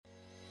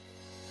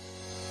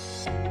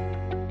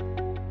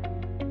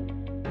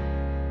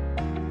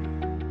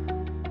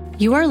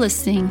You are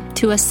listening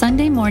to a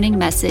Sunday morning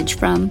message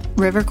from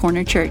River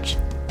Corner Church.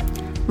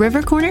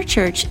 River Corner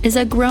Church is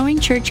a growing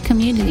church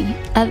community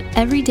of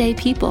everyday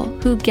people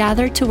who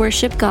gather to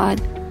worship God,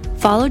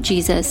 follow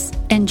Jesus,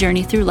 and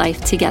journey through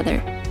life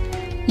together.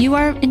 You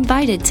are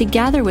invited to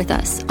gather with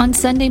us on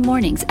Sunday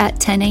mornings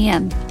at 10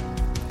 a.m.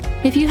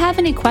 If you have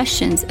any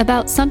questions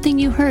about something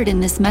you heard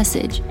in this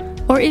message,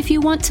 or if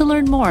you want to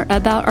learn more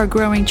about our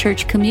growing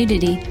church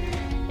community,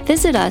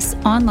 visit us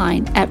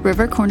online at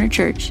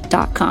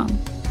rivercornerchurch.com.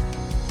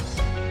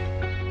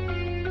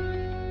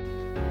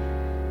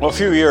 Well, a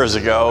few years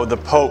ago, the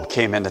Pope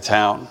came into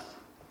town.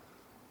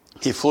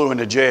 He flew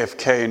into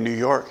JFK in New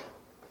York.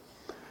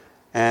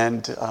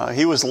 And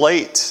he was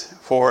late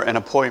for an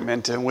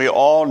appointment, and we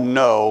all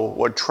know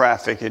what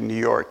traffic in New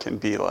York can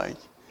be like.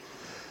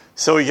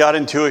 So he got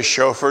into a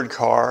chauffeured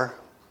car,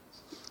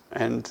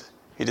 and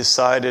he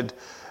decided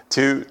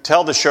to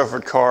tell the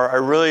chauffeured car, I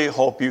really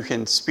hope you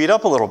can speed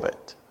up a little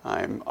bit.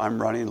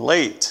 I'm running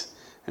late,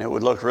 and it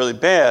would look really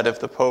bad if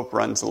the Pope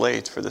runs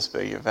late for this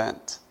big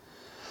event.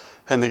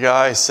 And the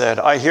guy said,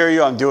 I hear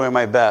you, I'm doing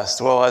my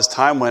best. Well, as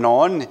time went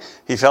on,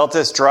 he felt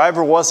this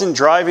driver wasn't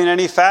driving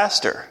any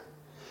faster.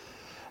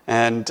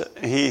 And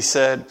he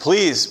said,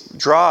 please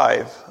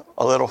drive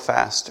a little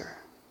faster.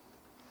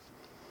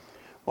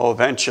 Well,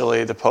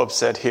 eventually the Pope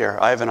said, here,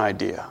 I have an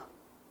idea.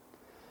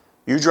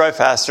 You drive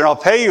faster and I'll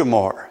pay you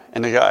more.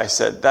 And the guy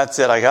said, that's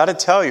it, I got to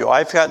tell you,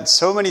 I've gotten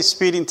so many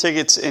speeding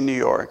tickets in New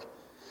York.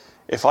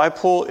 If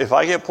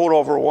I get pulled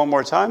over one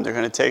more time, they're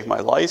going to take my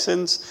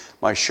license,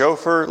 my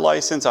chauffeur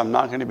license. I'm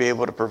not going to be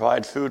able to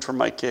provide food for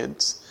my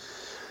kids.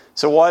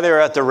 So while they were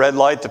at the red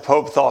light, the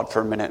Pope thought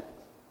for a minute.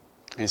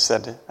 He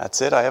said,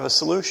 that's it, I have a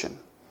solution.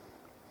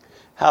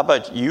 How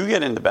about you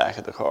get in the back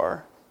of the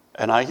car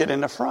and I get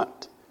in the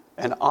front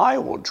and I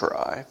will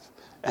drive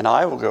and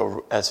I will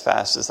go as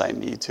fast as I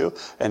need to.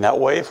 And that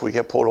way, if we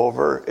get pulled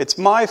over, it's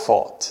my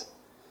fault.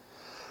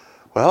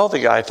 Well, the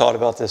guy thought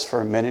about this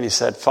for a minute. He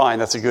said, fine,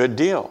 that's a good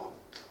deal.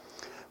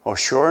 Well,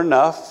 sure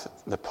enough,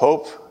 the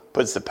Pope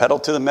puts the pedal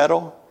to the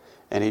metal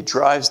and he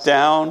drives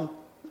down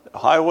the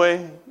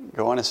highway,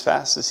 going as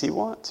fast as he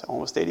wants,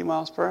 almost 80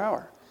 miles per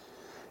hour.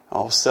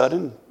 All of a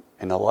sudden,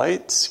 and the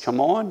lights come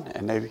on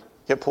and they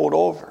get pulled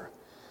over.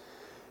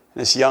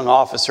 And this young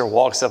officer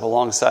walks up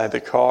alongside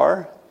the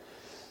car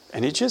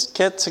and he just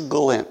gets a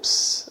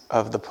glimpse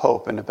of the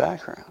Pope in the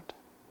background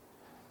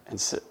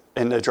and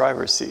in the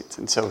driver's seat.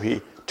 And so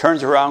he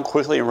turns around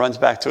quickly and runs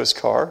back to his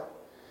car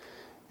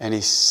and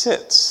he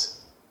sits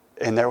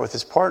in there with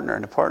his partner.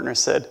 And the partner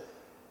said,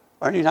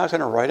 aren't you not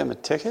going to write him a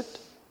ticket?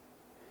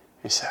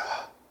 He said,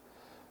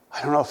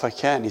 I don't know if I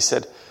can. He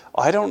said,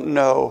 I don't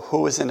know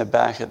who is in the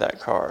back of that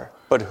car,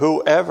 but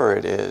whoever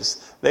it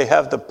is, they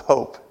have the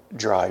Pope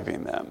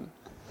driving them.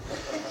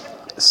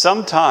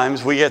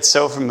 Sometimes we get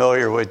so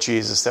familiar with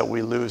Jesus that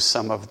we lose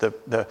some of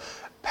the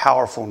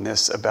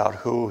powerfulness about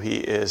who he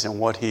is and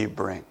what he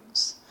brings.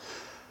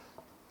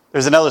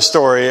 There's another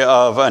story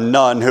of a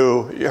nun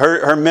who,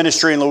 her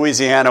ministry in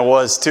Louisiana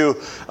was to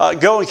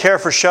go and care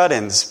for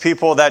shut-ins,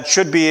 people that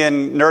should be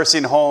in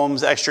nursing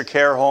homes, extra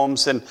care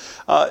homes, and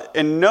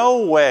in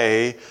no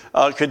way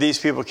could these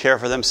people care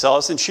for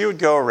themselves. And she would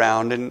go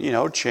around and,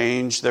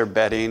 change their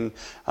bedding,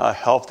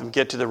 help them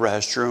get to the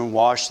restroom,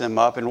 wash them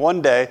up. And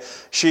one day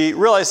she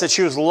realized that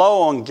she was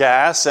low on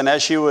gas, and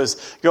as she was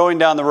going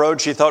down the road,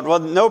 she thought, well,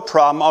 no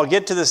problem, I'll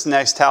get to this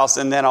next house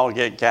and then I'll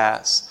get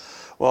gas.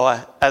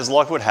 Well, as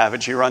luck would have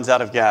it, she runs out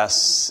of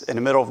gas in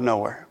the middle of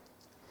nowhere.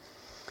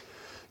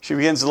 She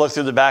begins to look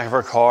through the back of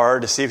her car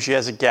to see if she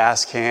has a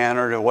gas can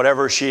or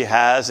whatever she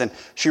has, and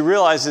she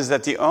realizes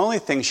that the only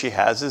thing she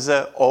has is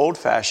an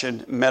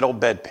old-fashioned metal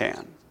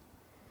bedpan.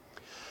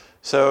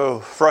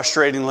 So,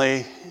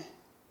 frustratingly,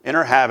 in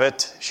her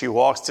habit, she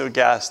walks to a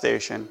gas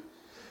station,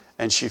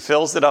 and she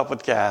fills it up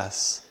with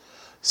gas,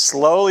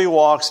 slowly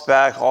walks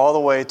back all the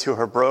way to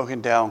her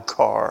broken-down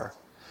car,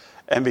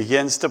 and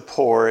begins to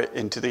pour it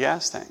into the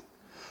gas tank.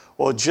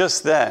 Well,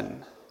 just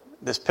then,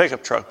 this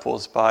pickup truck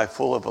pulls by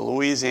full of a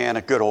Louisiana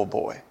good old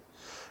boy.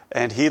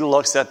 And he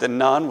looks at the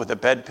nun with a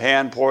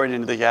bedpan pouring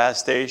into the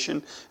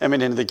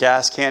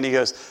gas can. He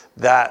goes,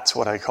 that's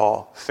what I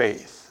call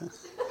faith.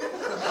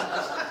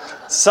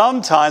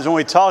 Sometimes when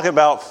we talk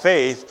about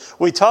faith,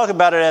 we talk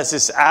about it as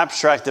this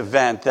abstract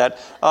event that,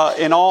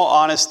 in all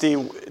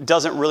honesty,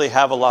 doesn't really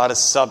have a lot of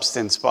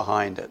substance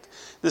behind it.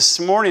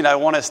 This morning, I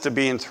want us to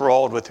be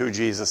enthralled with who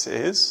Jesus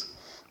is.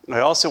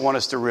 I also want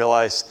us to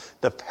realize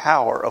the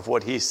power of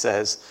what he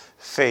says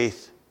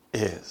faith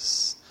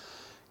is.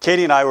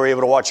 Katie and I were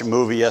able to watch a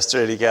movie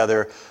yesterday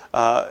together,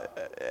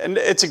 and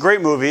it's a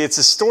great movie. It's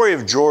a story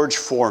of George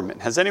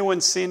Foreman. Has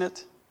anyone seen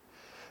it?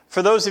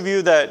 For those of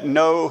you that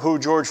know who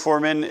George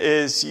Foreman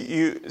is,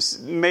 you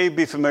may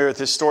be familiar with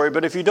his story,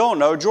 but if you don't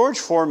know, George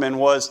Foreman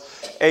was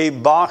a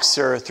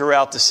boxer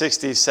throughout the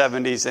 60s,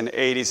 70s, and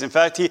 80s. In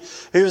fact, he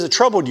was a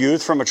troubled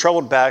youth from a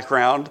troubled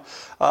background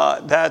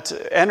that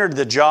entered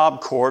the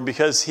Job Corps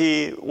because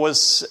he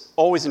was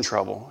always in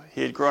trouble.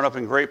 He had grown up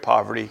in great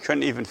poverty,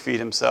 couldn't even feed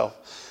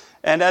himself.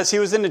 And as he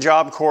was in the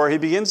Job Corps, he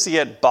begins to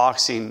get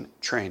boxing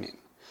training.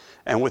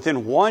 And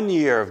within 1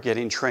 year of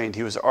getting trained,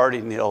 he was already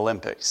in the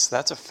Olympics.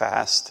 That's a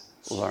fast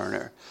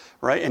learner,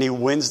 right? And he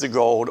wins the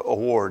gold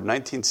award.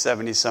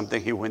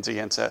 1970-something, he wins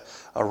against a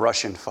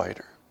Russian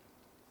fighter.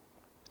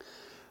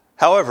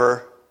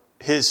 However,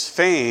 his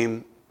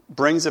fame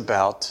brings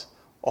about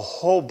a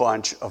whole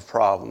bunch of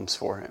problems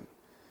for him.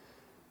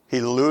 He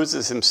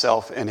loses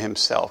himself in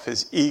himself.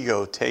 His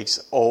ego takes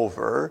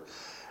over,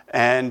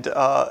 and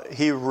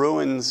he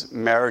ruins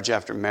marriage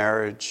after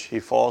marriage. He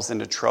falls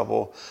into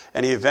trouble,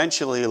 and he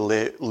eventually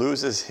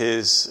loses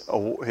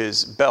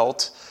his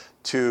belt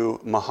to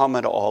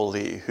Muhammad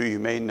Ali, who you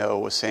may know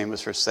was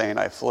famous for saying,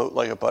 "I float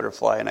like a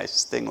butterfly and I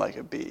sting like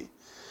a bee."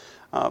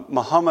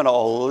 Muhammad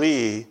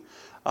Ali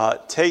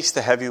takes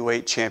the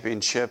heavyweight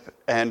championship,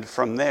 and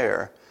from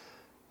there,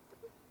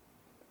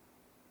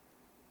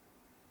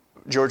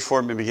 George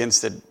Foreman begins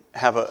to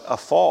have a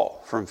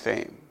fall from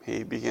fame.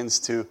 He begins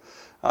to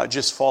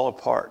just fall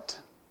apart.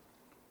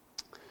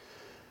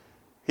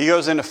 He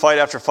goes into fight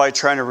after fight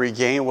trying to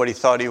regain what he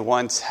thought he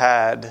once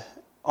had,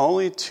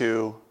 only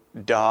to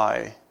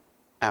die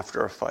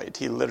after a fight.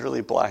 He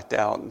literally blacked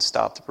out and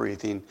stopped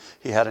breathing.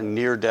 He had a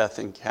near-death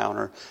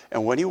encounter.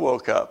 And when he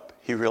woke up,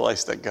 he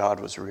realized that God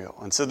was real.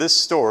 And so this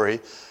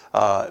story,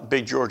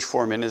 Big George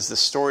Foreman, is the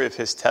story of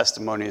his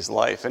testimony, his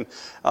life. And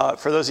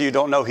for those of you who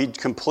don't know, he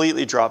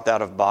completely dropped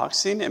out of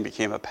boxing and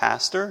became a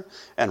pastor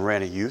and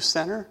ran a youth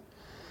center.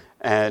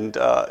 And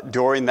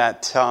during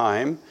that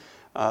time,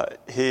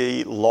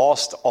 he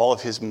lost all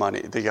of his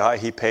money. The guy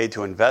he paid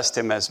to invest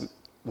him, as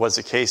was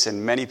the case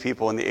in many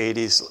people in the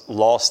 80s,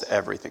 lost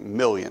everything,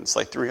 millions,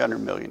 like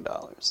 $300 million.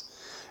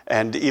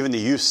 And even the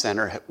youth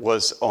center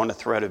was on a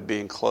threat of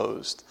being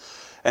closed.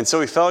 And so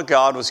he felt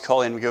God was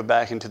calling him to go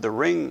back into the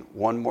ring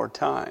one more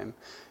time.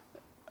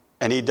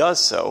 And he does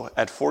so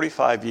at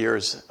 45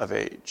 years of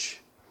age,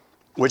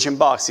 which in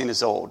boxing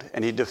is old.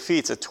 And he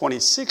defeats a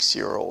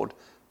 26-year-old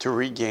to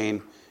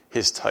regain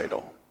his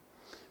title.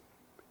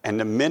 And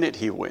the minute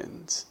he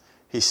wins,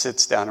 he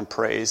sits down and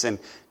prays. And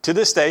to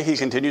this day, he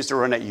continues to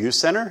run at youth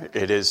center.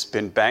 It has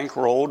been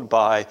bankrolled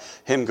by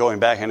him going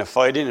back into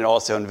fighting and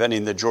also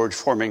inventing the George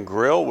Foreman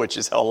grill, which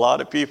is how a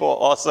lot of people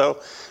also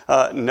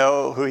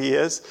know who he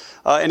is.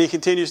 And he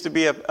continues to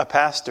be a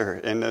pastor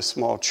in a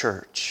small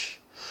church.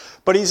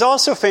 But he's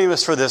also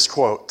famous for this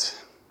quote: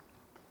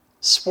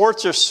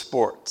 "Sports are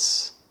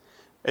sports.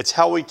 It's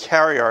how we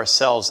carry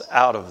ourselves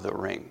out of the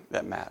ring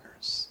that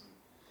matters."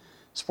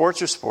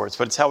 Sports are sports,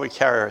 but it's how we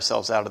carry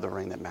ourselves out of the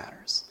ring that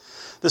matters.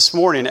 This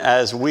morning,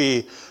 as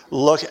we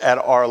look at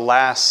our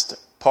last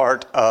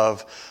part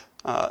of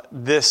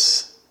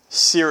this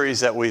series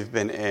that we've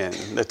been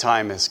in, The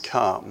Time Has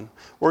Come,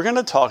 we're going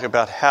to talk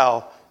about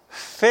how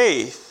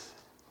faith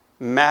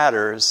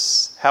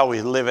matters, how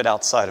we live it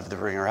outside of the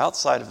ring or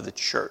outside of the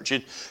church.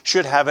 It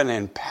should have an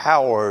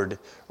empowered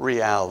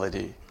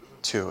reality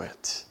to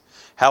it.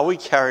 How we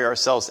carry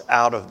ourselves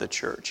out of the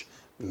church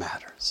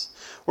matters.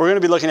 We're going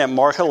to be looking at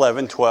Mark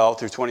 11, 12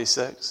 through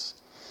 26.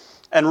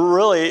 And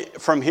really,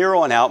 from here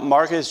on out,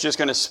 Mark is just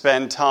going to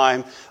spend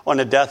time on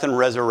the death and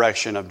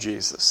resurrection of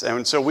Jesus.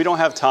 And so we don't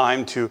have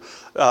time to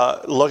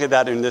look at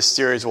that in this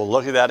series. We'll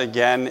look at that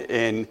again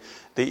in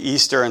the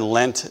Easter and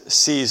Lent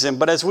season.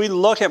 But as we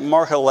look at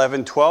Mark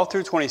 11, 12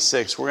 through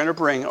 26, we're going to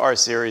bring our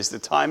series, The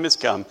Time Has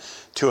Come,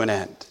 to an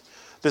end.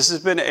 This has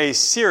been a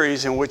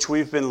series in which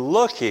we've been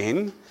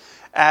looking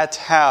at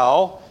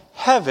how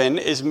heaven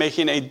is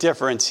making a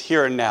difference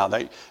here and now.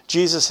 That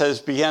Jesus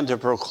has begun to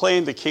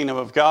proclaim the kingdom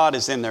of God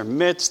is in their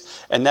midst,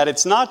 and that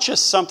it's not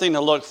just something to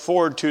look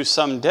forward to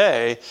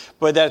someday,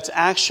 but that it's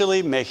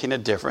actually making a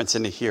difference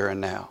in the here and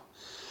now.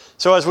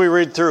 So as we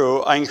read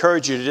through, I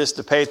encourage you just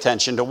to pay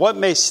attention to what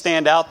may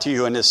stand out to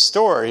you in this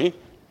story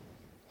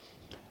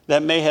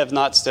that may have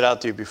not stood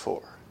out to you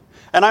before.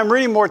 And I'm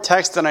reading more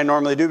text than I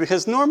normally do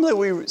because normally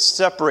we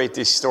separate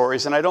these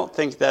stories, and I don't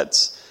think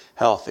that's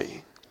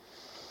healthy.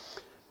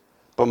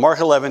 But Mark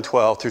 11,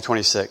 12 through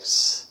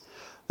 26.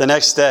 The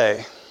next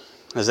day,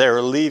 as they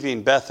were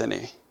leaving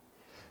Bethany,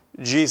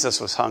 Jesus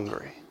was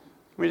hungry.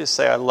 Let me just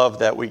say, I love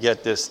that we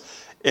get this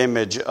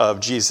image of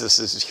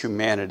Jesus'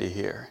 humanity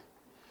here.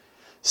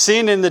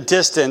 Seeing in the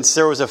distance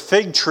there was a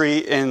fig tree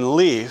in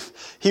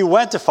leaf, he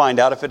went to find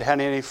out if it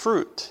had any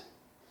fruit.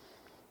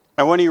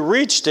 And when he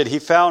reached it, he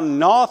found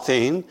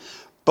nothing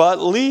but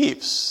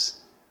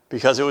leaves,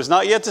 because it was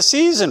not yet the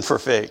season for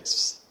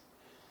figs.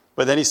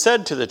 But then he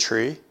said to the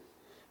tree,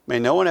 "May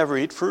no one ever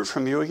eat fruit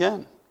from you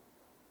again."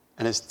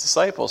 And his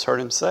disciples heard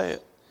him say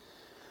it.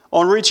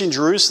 On reaching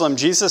Jerusalem,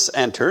 Jesus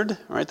entered,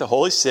 right, the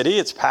holy city.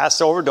 It's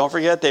Passover. Don't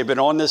forget, they've been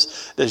on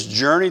this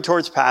journey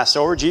towards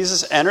Passover.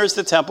 Jesus enters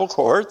the temple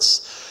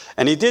courts,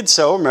 and he did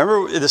so.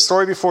 Remember, the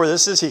story before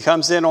this is he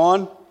comes in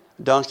on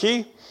a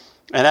donkey.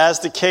 And as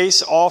the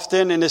case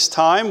often in this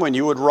time, when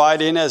you would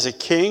ride in as a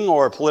king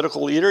or a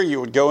political leader, you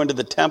would go into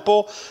the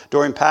temple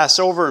during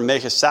Passover and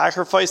make a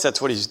sacrifice.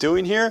 That's what he's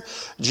doing here.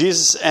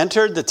 Jesus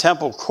entered the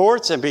temple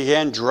courts and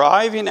began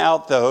driving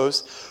out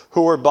those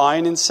who were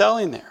buying and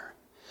selling there.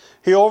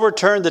 He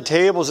overturned the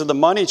tables of the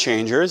money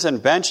changers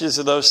and benches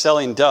of those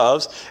selling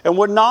doves, and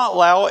would not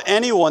allow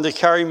anyone to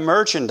carry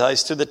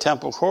merchandise to the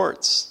temple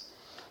courts.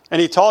 And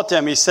he taught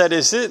them, he said,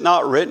 "Is it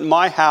not written,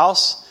 my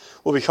house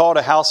will be called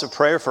a house of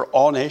prayer for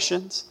all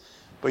nations?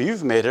 But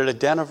you've made it a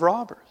den of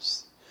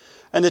robbers."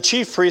 And the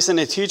chief priests and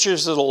the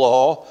teachers of the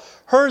law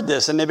heard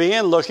this, and they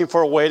began looking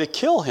for a way to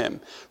kill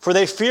him, for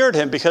they feared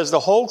him because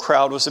the whole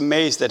crowd was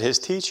amazed at his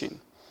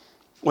teaching.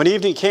 When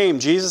evening came,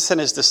 Jesus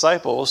and his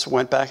disciples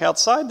went back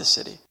outside the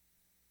city.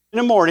 In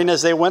the morning,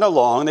 as they went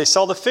along, they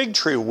saw the fig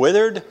tree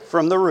withered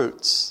from the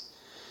roots.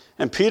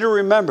 And Peter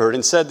remembered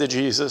and said to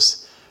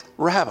Jesus,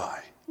 "Rabbi,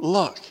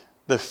 look,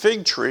 the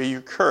fig tree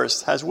you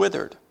cursed has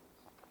withered."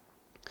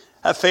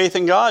 "Have faith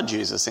in God,"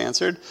 Jesus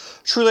answered.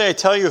 "Truly I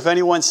tell you, if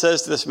anyone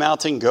says to this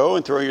mountain, 'Go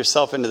and throw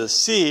yourself into the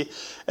sea,'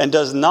 and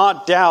does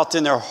not doubt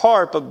in their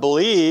heart, but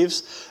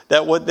believes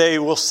that what they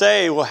will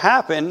say will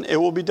happen, it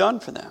will be done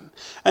for them.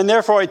 And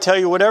therefore I tell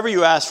you, whatever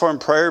you ask for in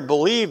prayer,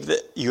 believe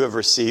that you have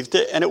received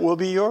it, and it will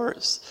be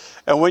yours.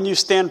 And when you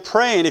stand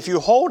praying, if you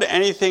hold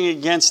anything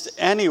against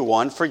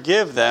anyone,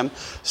 forgive them,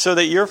 so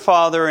that your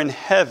Father in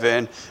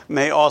heaven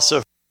may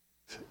also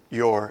forgive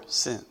your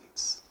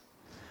sins."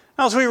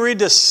 Now, as we read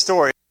this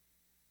story,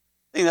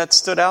 something that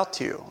stood out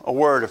to you, a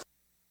word, an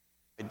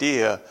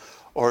idea,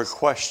 or a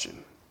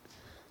question,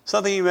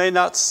 something you may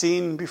not have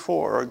seen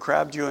before or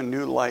grabbed you a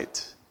new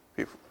light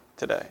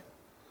today.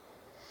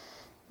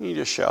 You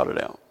just shout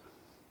it out.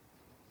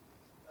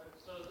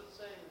 So is it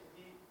saying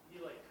he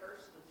like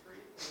cursed the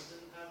tree and it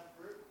didn't have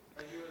fruit?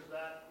 Like he was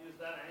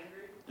that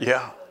angry?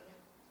 Yeah.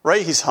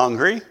 Right, he's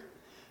hungry.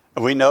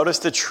 And we notice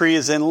the tree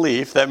is in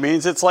leaf. That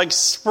means it's like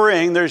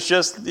spring. There's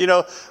just,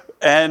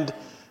 and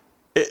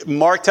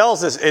Mark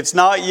tells us it's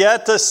not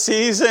yet the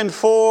season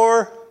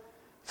for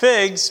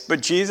figs,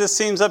 but Jesus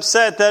seems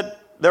upset that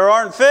there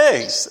aren't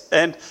figs,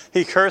 and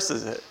he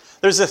curses it.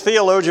 There's a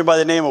theologian by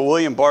the name of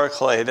William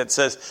Barclay that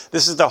says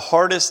this is the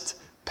hardest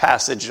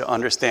passage to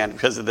understand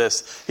because of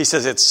this. He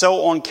says it's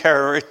so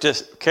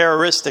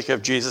uncharacteristic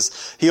of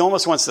Jesus, he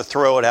almost wants to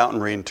throw it out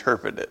and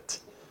reinterpret it.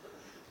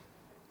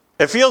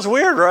 It feels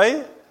weird,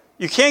 right?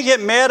 You can't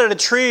get mad at a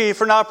tree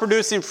for not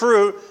producing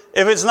fruit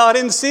if it's not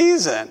in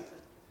season.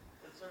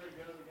 It sort of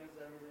goes against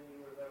everything you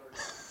would have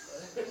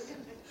ever done.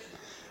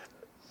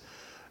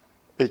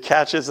 It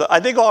catches. I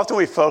think often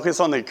we focus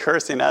on the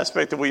cursing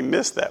aspect and we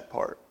miss that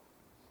part.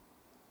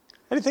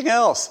 Anything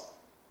else?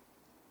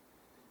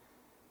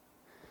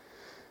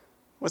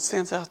 What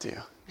stands out to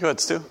you? Go ahead,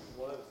 Stu.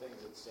 One of the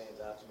things that stands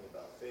out to me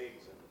about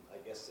figs, and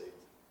I guess they've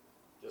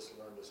just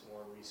learned this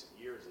more in recent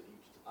years, that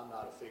I'm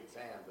not a fig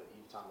fan, but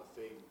each time a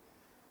fig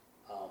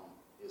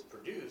is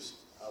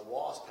produced, a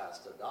wasp has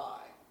to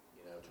die,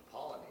 to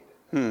pollinate it.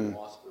 And the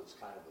wasp was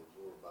kind of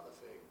absorbed by the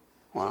fig.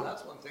 Wow. So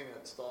that's one thing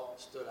that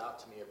stood out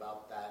to me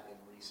about that in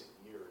recent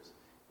years.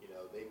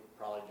 They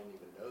probably didn't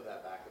even know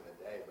that back in the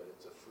day, but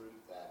it's a fruit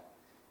that,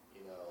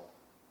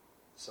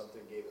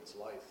 something gave its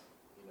life,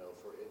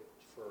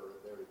 for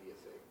there to be a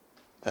fig.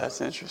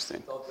 That's interesting.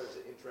 I thought there's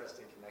an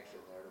interesting connection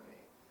there to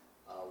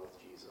me with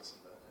Jesus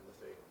and the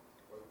fig,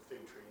 or the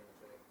fig tree and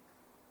the fig.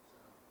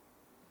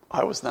 So.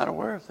 I was not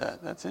aware of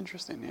that. That's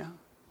interesting, yeah.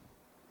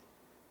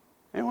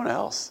 Anyone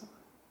else?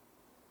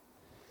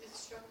 It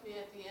struck me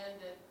at the end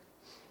that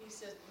he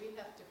said we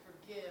have to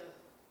forgive.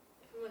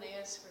 If we want to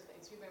ask for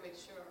things, we better make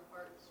sure our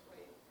heart is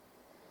right.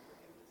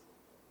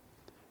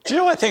 Do you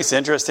know what I think is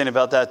interesting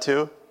about that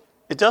too?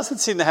 It doesn't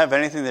seem to have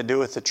anything to do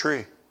with the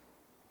tree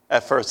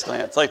at first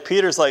glance. Like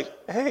Peter's like,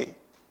 "Hey,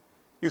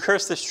 you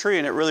cursed this tree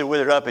and it really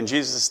withered up," and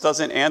Jesus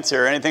doesn't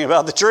answer anything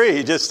about the tree.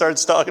 He just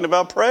starts talking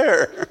about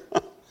prayer.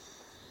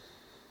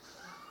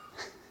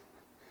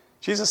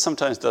 Jesus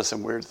sometimes does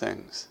some weird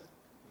things.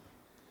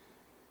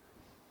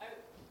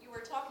 You were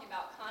talking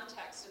about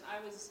context, and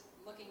I was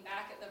looking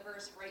back at the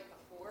verse right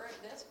before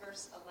this,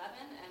 verse 11,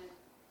 and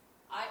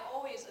I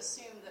always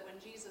assumed that when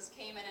Jesus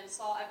came in and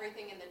saw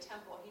everything in the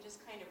temple, he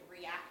just kind of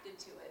reacted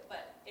to it.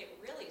 But it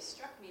really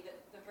struck me that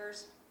the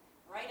verse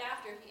right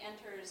after he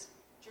enters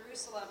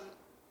Jerusalem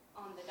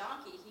on the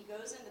donkey, he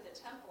goes into the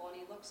temple and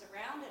he looks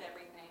around at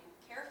everything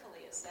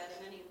carefully, it said,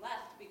 and then he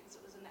left because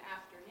it was in the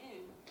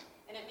afternoon.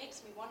 And it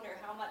makes me wonder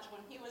how much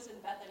when he was in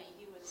Bethany,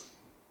 he was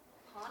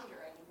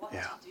pondering what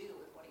to do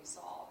with what he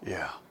saw.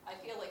 Yeah. I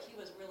feel like he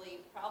was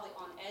really probably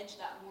on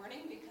edge that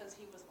morning because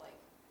he was like,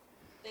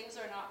 things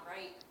are not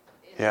right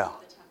in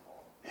the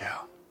temple, in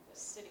the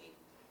city.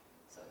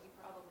 So he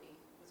probably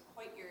was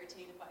quite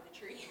irritated by the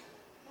tree.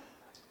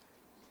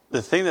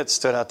 The thing that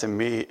stood out to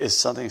me is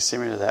something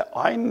similar to that.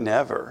 I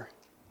never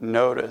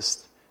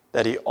noticed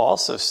that he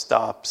also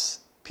stops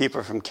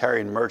people from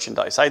carrying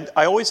merchandise. I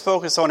always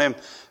focus on him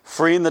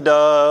freeing the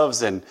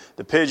doves and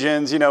the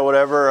pigeons,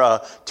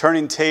 whatever,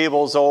 turning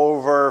tables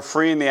over,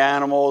 freeing the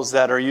animals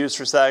that are used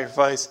for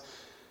sacrifice.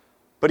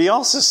 But he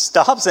also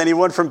stops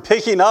anyone from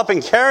picking up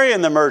and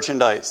carrying the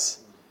merchandise.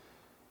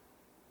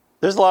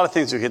 There's a lot of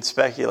things we could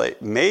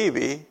speculate.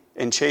 Maybe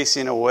in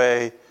chasing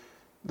away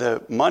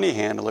the money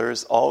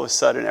handlers, all of a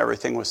sudden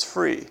everything was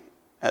free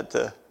at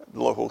the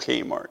local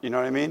Kmart. You know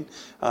what I mean?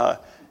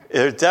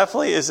 there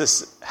definitely is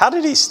this. How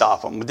did he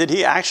stop him? Did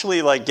he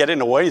actually like get in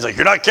the way? He's like,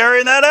 you're not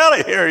carrying that out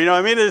of here. You know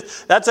what I mean?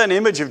 That's an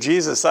image of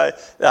Jesus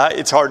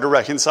it's hard to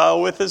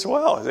reconcile with as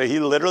well. He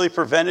literally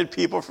prevented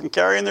people from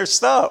carrying their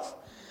stuff.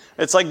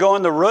 It's like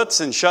going to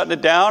Roots and shutting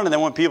it down, and then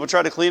when people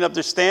try to clean up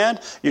their stand,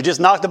 you just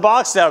knock the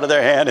box out of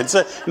their hand and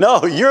say,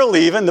 no, you're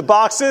leaving, the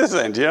box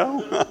isn't, you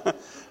know?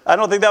 I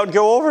don't think that would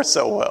go over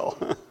so well.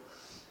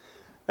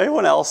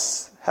 Anyone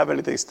else have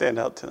anything stand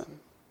out to them?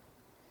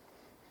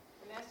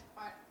 The last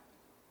part,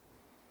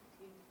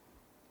 if you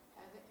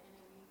have an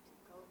enemy, to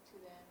go to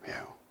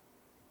them.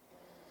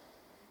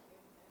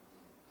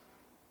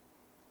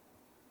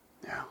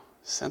 Yeah. Yeah.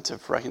 Sense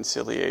of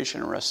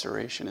reconciliation and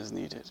restoration is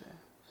needed.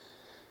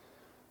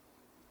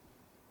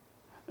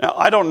 Now,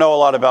 I don't know a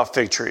lot about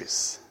fig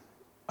trees.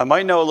 I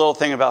might know a little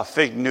thing about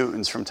fig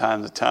Newtons from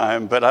time to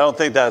time, but I don't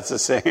think that's the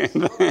same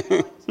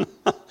thing.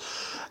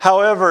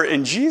 However,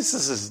 in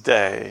Jesus'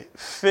 day,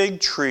 fig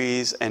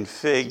trees and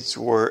figs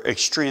were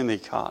extremely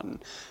common.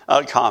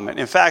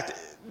 In fact,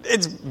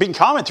 it's been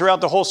common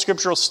throughout the whole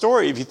scriptural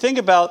story. If you think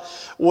about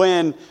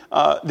when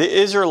the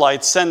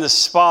Israelites send the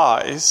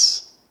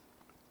spies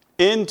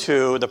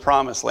into the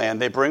promised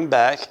land, they bring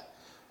back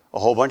a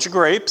whole bunch of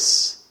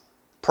grapes,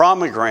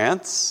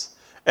 pomegranates,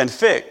 and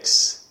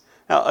figs.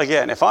 Now,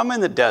 again, if I'm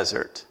in the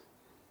desert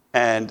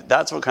and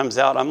that's what comes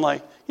out, I'm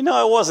like,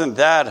 I wasn't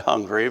that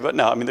hungry, but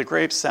no, the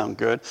grapes sound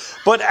good.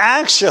 But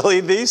actually,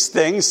 these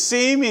things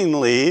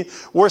seemingly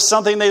were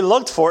something they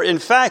looked for. In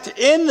fact,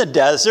 in the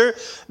desert,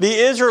 the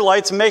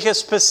Israelites make a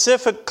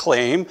specific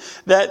claim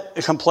that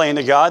complain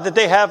to God that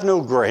they have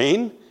no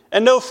grain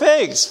and no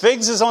figs.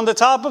 Figs is on the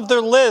top of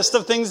their list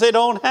of things they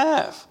don't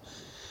have.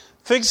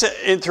 Figs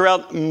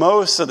throughout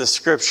most of the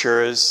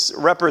scriptures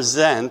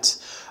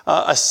represent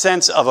a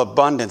sense of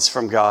abundance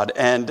from God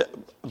and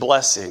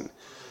blessing.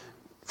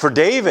 For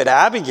David,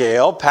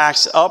 Abigail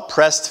packs up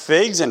pressed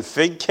figs and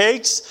fig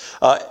cakes.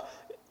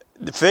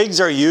 The figs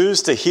are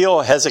used to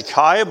heal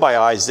Hezekiah by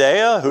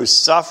Isaiah, who's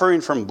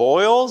suffering from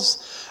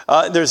boils.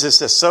 There's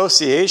this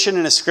association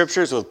in the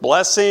scriptures with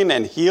blessing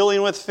and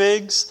healing with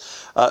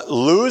figs.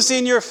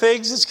 Losing your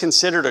figs is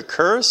considered a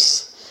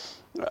curse.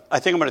 I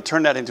think I'm going to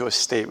turn that into a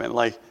statement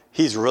like,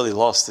 he's really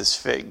lost his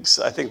figs.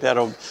 I think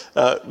that'll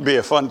be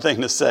a fun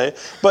thing to say.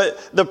 But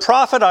the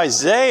prophet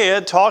Isaiah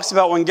talks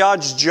about when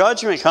God's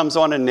judgment comes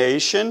on a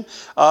nation,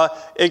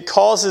 it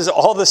causes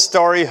all the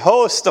starry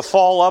hosts to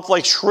fall up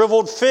like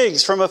shriveled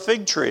figs from a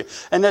fig tree.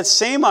 And that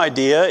same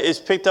idea is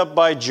picked up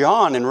by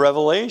John in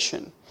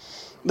Revelation.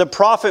 The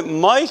prophet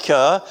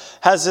Micah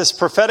has this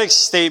prophetic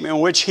statement in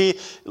which he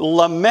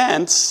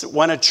laments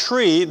when a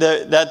tree,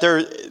 that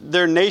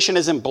their nation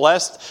isn't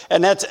blessed,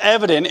 and that's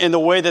evident in the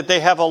way that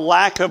they have a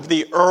lack of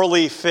the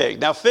early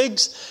fig. Now,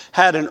 figs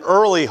had an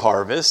early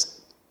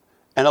harvest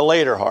and a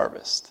later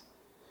harvest.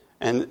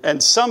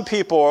 And some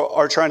people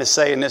are trying to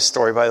say in this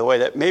story, by the way,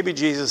 that maybe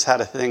Jesus had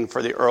a thing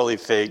for the early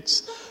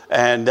figs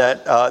and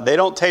that they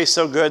don't taste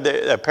so good.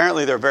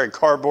 Apparently, they're very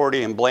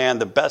cardboardy and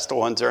bland. The best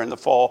ones are in the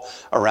fall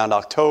around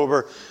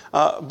October.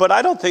 But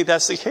I don't think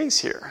that's the case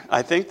here.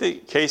 I think the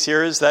case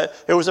here is that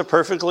it was a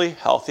perfectly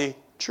healthy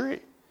tree.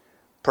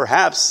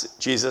 Perhaps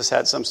Jesus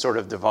had some sort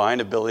of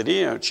divine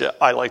ability, which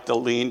I like to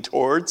lean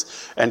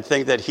towards and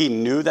think that he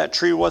knew that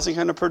tree wasn't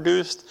going to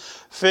produce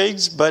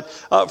figs. But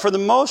for the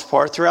most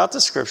part, throughout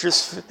the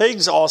scriptures,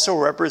 figs also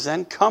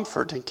represent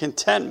comfort and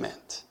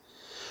contentment.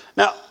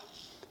 Now,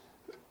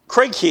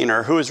 Craig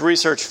Keener, who has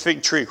researched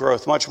fig tree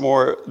growth much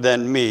more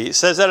than me,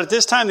 says that at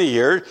this time of the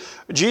year,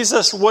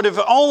 Jesus would have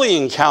only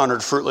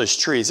encountered fruitless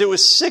trees. It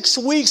was 6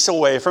 weeks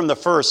away from the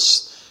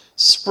first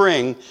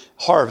spring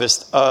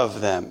harvest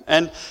of them.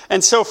 And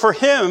so for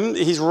him,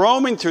 he's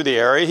roaming through the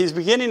area. He's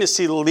beginning to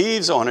see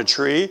leaves on a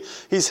tree.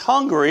 He's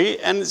hungry,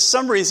 and for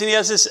some reason he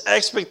has this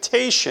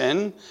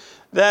expectation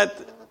that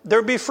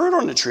there'd be fruit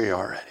on the tree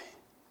already.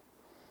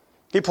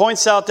 He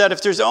points out that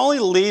if there's only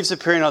leaves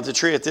appearing on the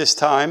tree at this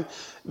time,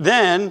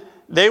 then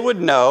they would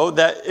know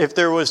that if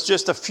there was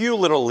just a few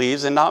little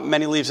leaves and not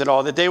many leaves at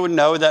all, that they would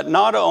know that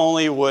not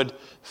only would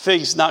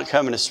figs not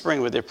come in the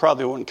spring, but they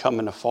probably wouldn't come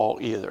in the fall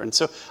either. And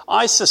so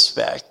I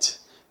suspect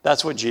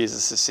that's what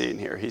Jesus is seeing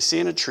here. He's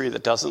seeing a tree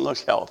that doesn't look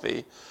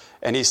healthy,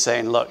 and he's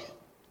saying, look,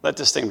 let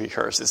this thing be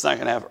cursed. It's not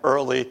going to have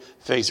early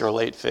figs or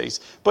late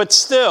figs. But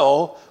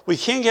still, we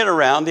can't get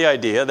around the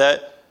idea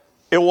that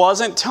it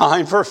wasn't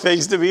time for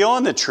figs to be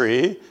on the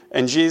tree,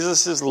 and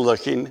Jesus is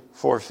looking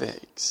for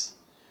figs.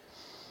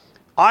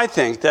 I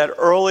think that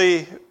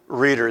early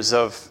readers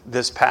of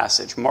this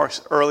passage,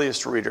 Mark's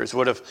earliest readers,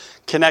 would have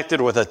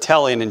connected with a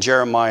telling in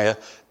Jeremiah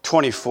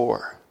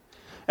 24.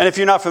 And if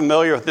you're not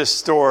familiar with this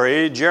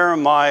story,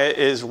 Jeremiah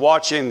is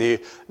watching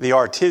the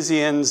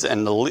artisans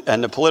and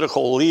the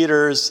political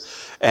leaders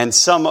and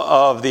some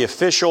of the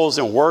officials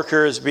and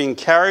workers being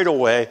carried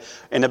away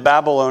into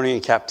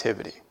Babylonian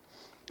captivity.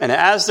 And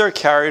as they're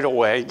carried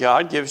away,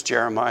 God gives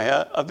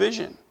Jeremiah a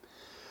vision.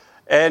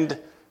 And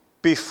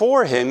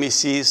before him, he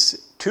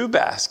sees 2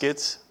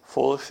 baskets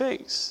full of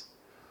figs.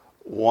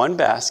 One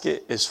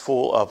basket is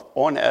full of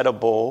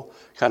unedible,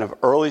 kind of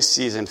early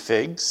season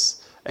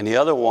figs, and the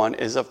other one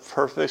is of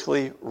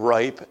perfectly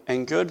ripe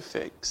and good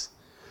figs.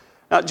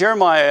 Now,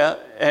 Jeremiah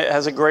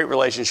has a great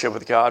relationship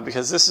with God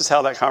because this is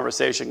how that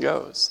conversation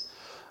goes.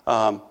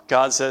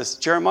 God says,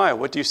 Jeremiah,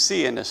 what do you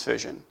see in this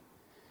vision?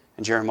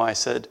 And Jeremiah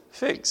said,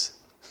 figs.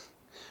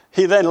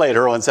 He then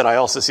later on said, I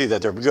also see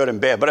that they're good and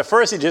bad. But at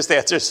first he just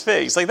answers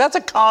figs. Like, that's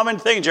a common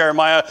thing,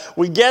 Jeremiah.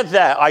 We get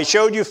that. I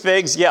showed you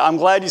figs. Yeah, I'm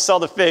glad you saw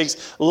the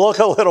figs. Look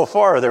a little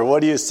farther. What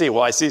do you see?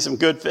 Well, I see some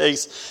good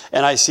figs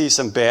and I see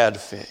some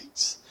bad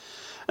figs.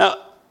 Now,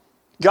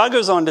 God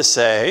goes on to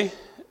say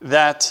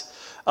that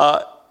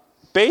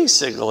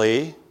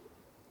basically,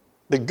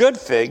 the good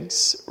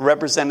figs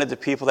represented the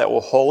people that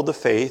will hold the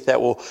faith, that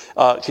will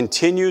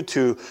continue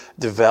to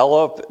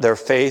develop their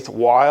faith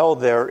while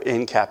they're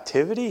in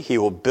captivity. He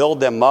will build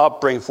them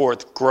up, bring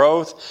forth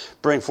growth,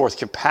 bring forth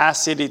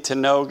capacity to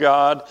know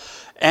God,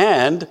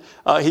 and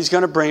he's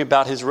going to bring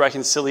about his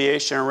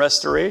reconciliation and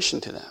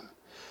restoration to them.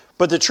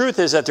 But the truth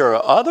is that there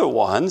are other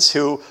ones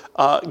who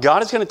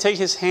God is going to take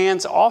his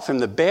hands off him,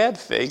 the bad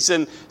figs,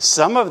 and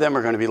some of them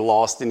are going to be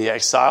lost in the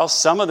exile.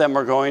 Some of them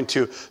are going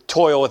to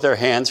toil with their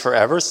hands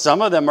forever.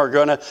 Some of them are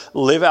going to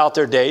live out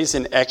their days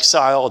in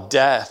exile,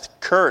 death,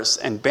 curse,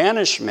 and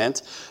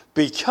banishment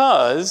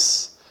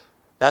because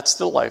that's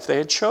the life they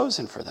had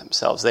chosen for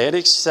themselves. They had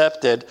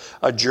accepted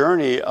a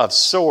journey of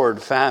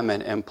sword,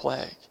 famine, and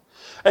plague.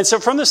 And so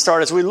from the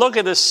start, as we look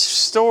at this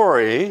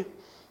story,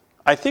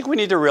 I think we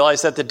need to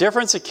realize that the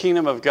difference the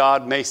kingdom of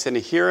God makes in the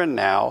here and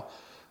now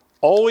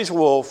always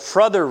will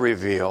further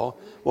reveal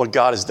what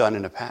God has done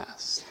in the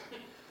past.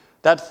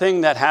 That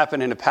thing that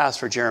happened in the past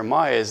for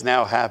Jeremiah is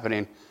now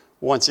happening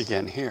once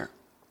again here.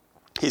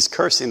 He's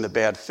cursing the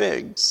bad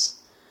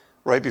figs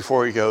right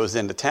before he goes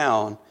into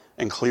town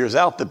and clears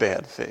out the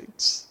bad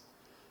figs.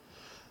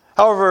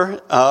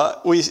 However,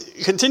 we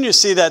continue to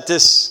see that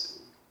this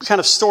kind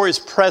of story is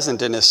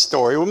present in this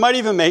story. We might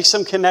even make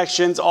some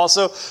connections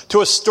also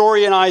to a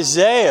story in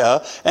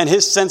Isaiah and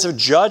his sense of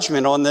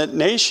judgment on the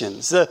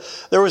nations.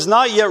 There was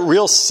not yet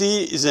real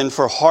season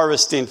for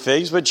harvesting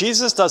figs, but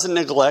Jesus doesn't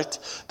neglect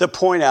to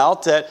point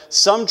out that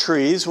some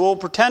trees will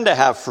pretend to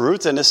have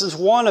fruit, and this is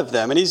one of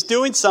them. And he's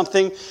doing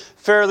something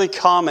fairly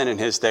common in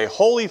his day.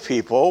 Holy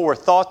people were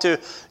thought to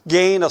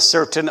gain a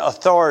certain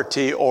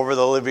authority over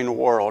the living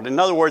world. In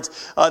other words,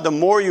 the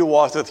more you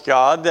walked with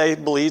God, they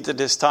believed at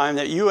this time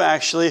that you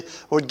actually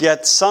would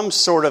get some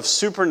sort of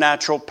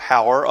supernatural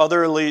power,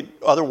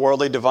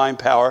 otherworldly divine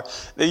power,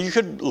 that you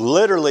could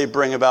literally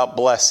bring about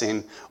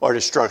blessing or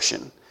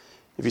destruction.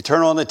 If you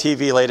turn on the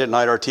TV late at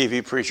night, our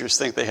TV preachers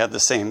think they have the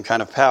same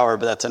kind of power,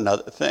 but that's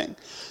another thing.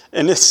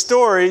 In this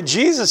story,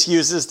 Jesus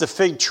uses the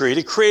fig tree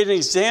to create an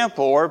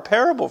example or a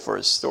parable for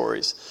his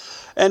stories.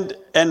 And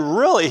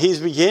really,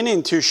 he's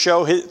beginning to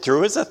show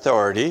through his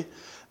authority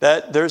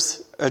that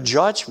there's a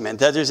judgment,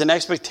 that there's an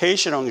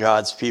expectation on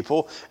God's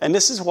people. And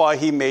this is why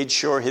he made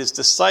sure his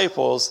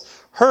disciples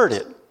heard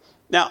it.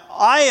 Now,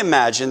 I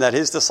imagine that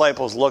his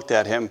disciples looked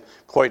at him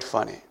quite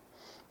funny.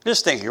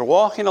 Just think, you're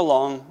walking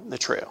along the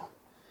trail.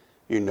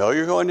 You know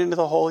you're going into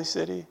the holy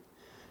city.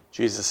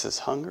 Jesus is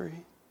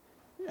hungry.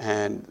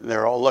 And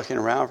they're all looking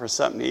around for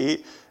something to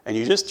eat. And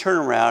you just turn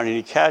around and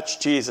you catch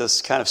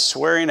Jesus kind of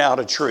swearing out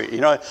a tree.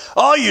 You know,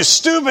 oh, you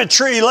stupid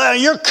tree,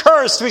 you're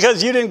cursed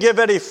because you didn't give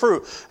any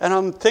fruit. And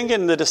I'm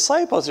thinking the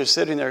disciples are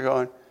sitting there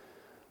going,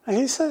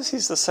 he says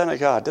he's the Son of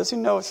God. Does he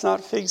know it's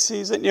not fig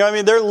season? You know, I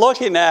mean, they're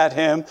looking at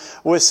him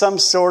with some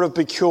sort of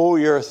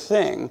peculiar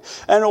thing.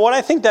 And what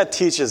I think that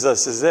teaches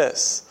us is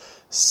this.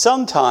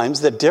 Sometimes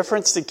the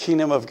difference the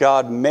kingdom of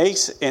God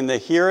makes in the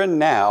here and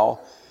now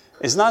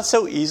is not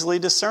so easily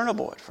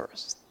discernible at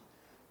first.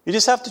 You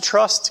just have to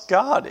trust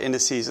God in the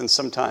season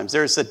sometimes.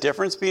 There's a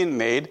difference being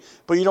made,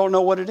 but you don't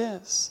know what it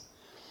is.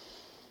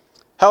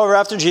 However,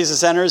 after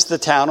Jesus enters the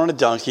town on a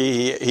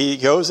donkey, he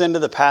goes into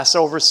the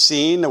Passover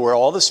scene where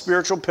all the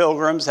spiritual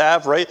pilgrims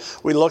have, right?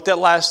 We looked at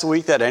last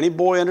week that any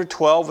boy under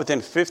 12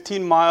 within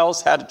 15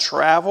 miles had to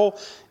travel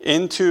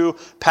into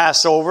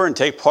Passover and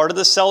take part of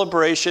the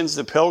celebrations,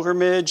 the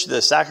pilgrimage,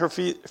 the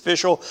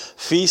sacrificial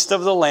feast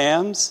of the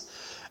lambs.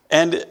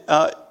 And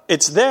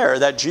it's there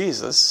that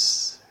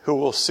Jesus, who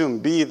will soon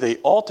be the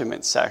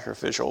ultimate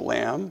sacrificial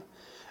lamb,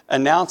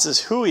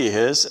 announces who he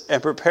is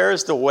and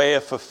prepares the way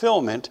of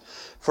fulfillment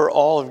for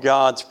all of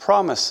God's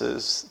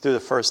promises through the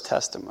first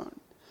testimony.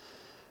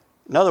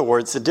 In other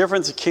words, the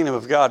difference the kingdom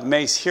of God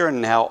makes here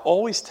and now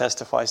always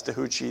testifies to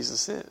who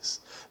Jesus is.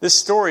 This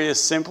story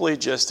is simply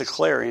just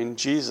declaring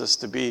Jesus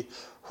to be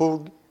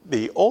who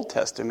the Old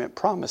Testament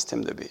promised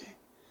him to be.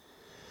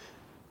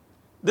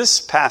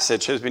 This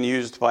passage has been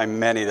used by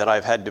many that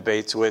I've had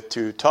debates with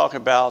to talk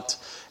about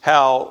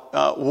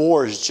how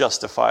wars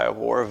justify a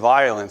war,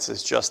 violence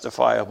is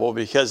justifiable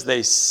because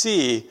they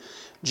see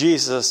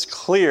Jesus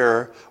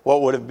clear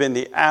what would have been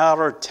the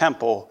outer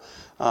temple,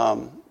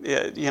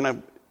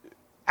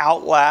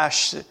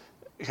 outlash,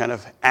 kind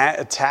of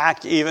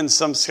attack, even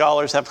some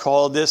scholars have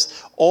called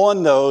this,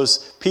 on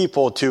those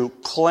people to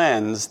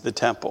cleanse the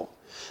temple.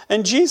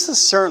 And Jesus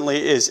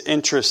certainly is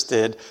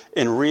interested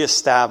in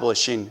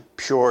reestablishing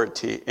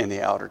purity in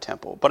the outer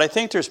temple. But I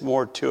think there's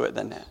more to it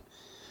than that.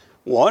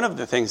 One of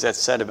the things that's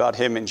said about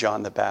him and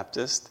John the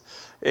Baptist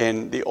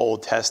in the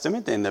Old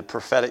Testament, in the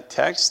prophetic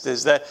text,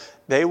 is that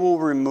they will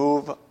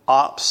remove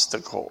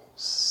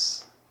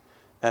obstacles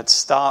that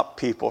stop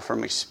people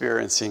from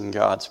experiencing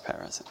God's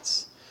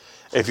presence.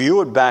 If you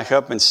would back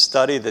up and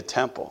study the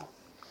temple,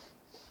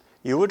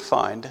 you would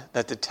find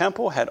that the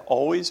temple had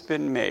always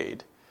been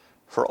made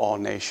for all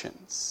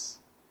nations.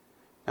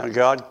 Now,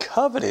 God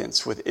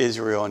covenants with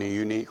Israel in a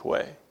unique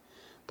way,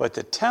 but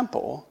the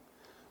temple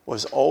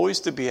was always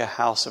to be a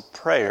house of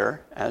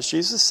prayer, as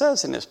Jesus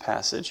says in this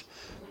passage,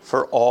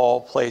 for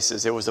all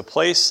places. It was a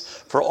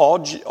place for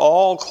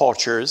all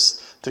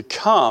cultures to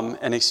come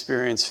and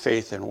experience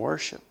faith and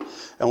worship.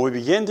 And we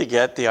begin to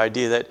get the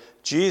idea that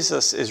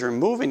Jesus is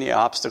removing the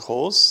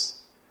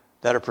obstacles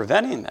that are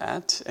preventing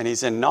that, and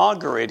he's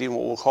inaugurating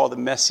what we'll call the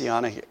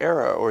Messianic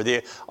era, or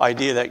the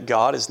idea that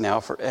God is now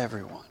for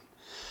everyone.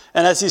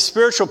 And as these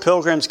spiritual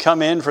pilgrims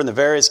come in from the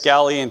various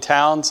Galilean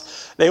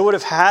towns, they would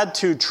have had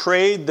to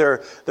trade their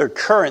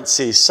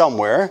currency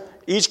somewhere.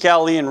 Each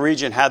Galilean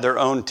region had their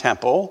own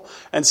temple.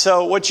 And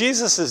so what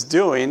Jesus is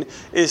doing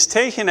is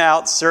taking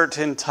out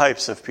certain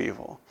types of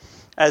people.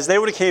 As they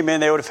would have came in,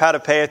 they would have had to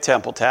pay a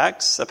temple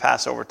tax, a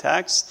Passover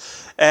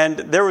tax. And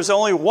there was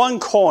only one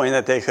coin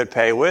that they could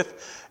pay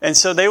with. And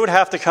so they would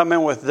have to come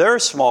in with their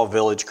small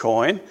village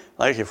coin.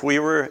 Like if we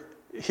were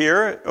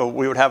here,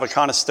 we would have a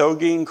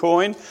Conestogian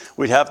coin.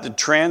 We'd have to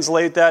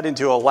translate that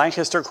into a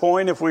Lancaster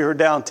coin if we were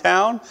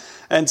downtown.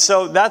 And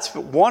so that's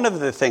one of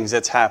the things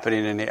that's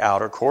happening in the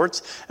outer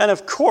courts. And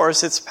of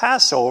course, it's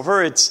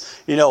Passover.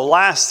 It's,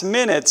 last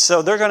minute.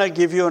 So they're going to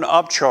give you an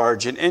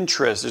upcharge, an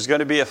interest. There's going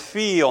to be a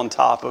fee on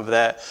top of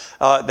that.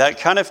 That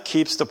kind of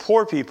keeps the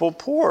poor people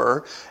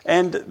poorer.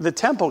 And the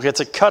temple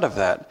gets a cut of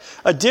that.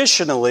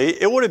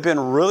 Additionally, it would have been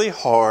really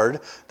hard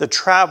to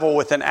travel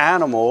with an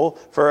animal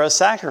for a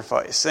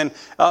sacrifice. And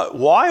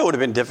why it would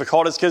have been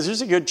difficult is because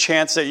there's a good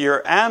chance that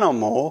your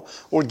animal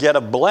would get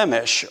a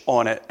blemish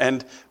on it.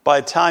 And by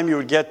the time you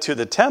would get to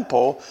the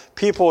temple,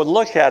 people would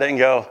look at it and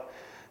go,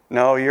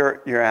 no,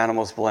 your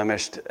animal's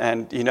blemished.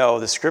 And,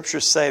 the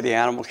scriptures say the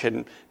animal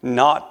can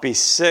not be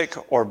sick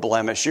or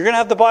blemished. You're going to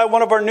have to buy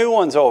one of our new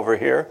ones over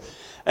here.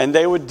 And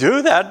they would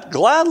do that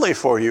gladly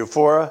for you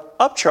for an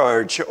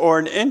upcharge or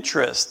an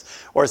interest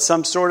or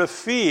some sort of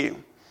fee.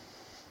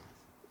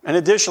 And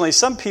additionally,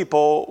 some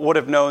people would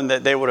have known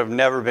that they would have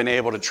never been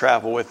able to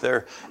travel with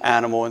their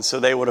animal, and so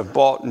they would have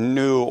bought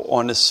new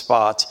on the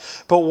spot.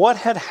 But what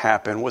had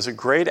happened was a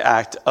great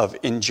act of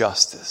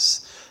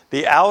injustice.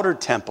 The outer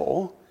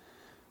temple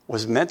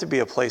was meant to be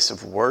a place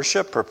of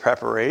worship or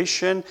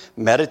preparation,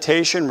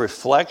 meditation,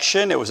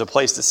 reflection. It was a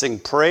place to sing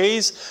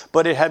praise,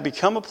 but it had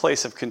become a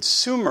place of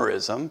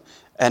consumerism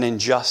and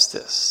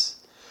injustice.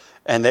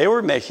 And they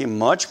were making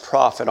much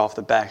profit off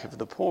the back of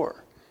the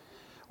poor.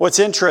 What's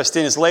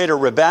interesting is later,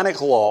 rabbinic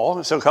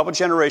law, so a couple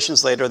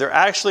generations later, they're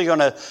actually going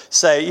to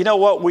say, you know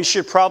what, we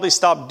should probably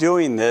stop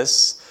doing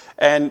this.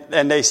 And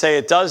they say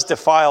it does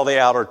defile the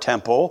outer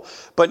temple,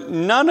 but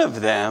none of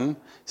them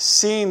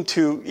seem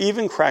to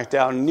even crack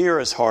down near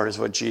as hard as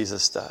what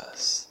Jesus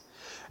does.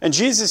 And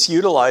Jesus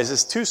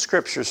utilizes two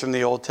scriptures from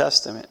the Old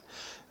Testament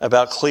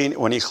about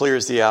when he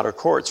clears the outer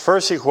courts.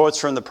 First, he quotes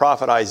from the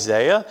prophet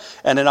Isaiah,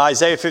 and in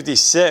Isaiah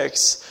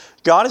 56,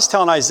 God is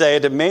telling Isaiah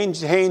to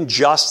maintain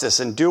justice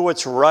and do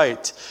what's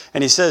right.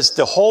 And he says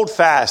to hold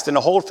fast and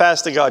to hold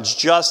fast to God's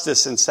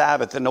justice and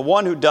Sabbath. And the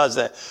one who does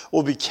that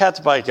will be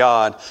kept by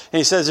God. And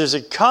he says there's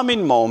a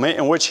coming moment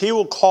in which he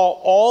will call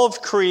all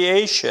of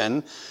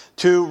creation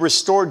to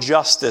restore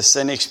justice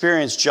and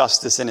experience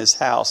justice in his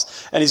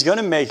house. And he's going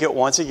to make it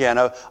once again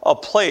a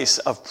place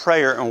of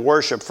prayer and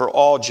worship for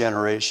all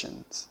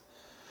generations.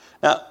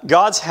 Now,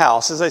 God's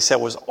house, as I said,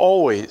 was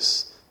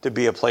always to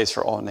be a place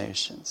for all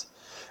nations.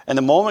 And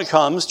the moment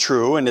comes,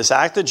 true, in this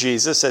act of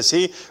Jesus as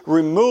he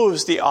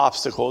removes the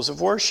obstacles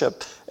of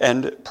worship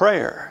and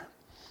prayer.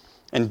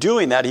 In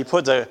doing that, he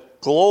puts a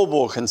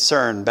global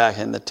concern back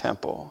in the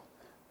temple,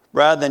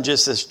 rather than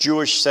just this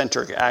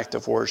Jewish-centric act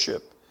of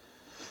worship.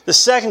 The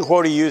second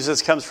quote he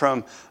uses comes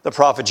from the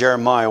prophet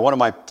Jeremiah, one of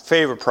my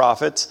favorite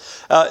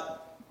prophets.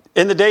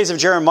 In the days of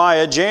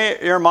Jeremiah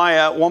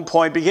at one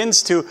point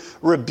begins to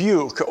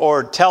rebuke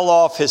or tell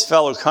off his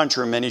fellow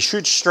countrymen. He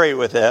shoots straight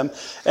with them,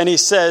 and he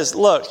says,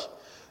 look,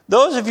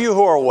 those of you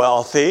who are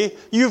wealthy,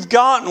 you've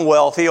gotten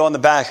wealthy on the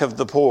back of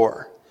the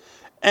poor.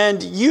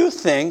 And you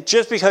think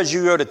just because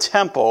you go to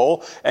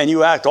temple and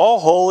you act all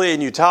holy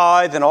and you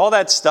tithe and all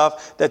that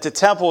stuff, that the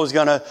temple is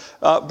going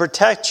to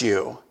protect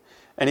you.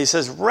 And he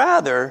says,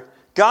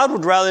 God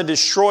would rather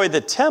destroy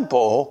the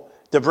temple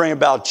to bring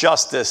about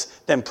justice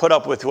than put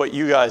up with what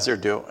you guys are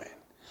doing.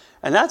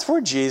 And that's where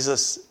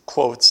Jesus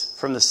quotes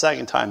from the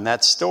second time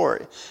that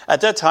story.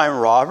 At that time,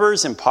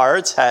 robbers and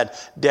pirates had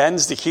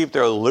dens to keep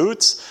their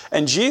loots,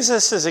 and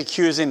Jesus is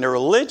accusing the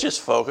religious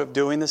folk of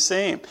doing the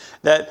same.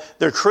 That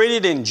they're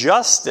created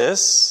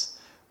injustice,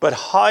 but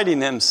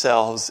hiding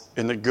themselves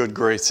in the good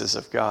graces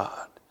of God.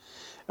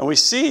 And we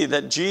see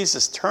that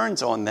Jesus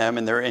turns on them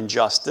in their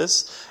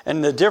injustice.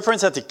 And the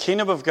difference that the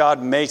kingdom of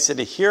God makes in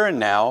the here and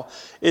now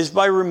is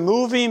by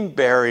removing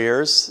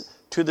barriers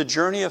to the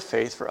journey of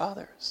faith for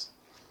others.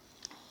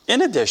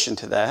 In addition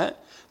to that,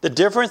 the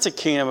difference the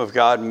kingdom of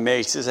God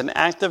makes is an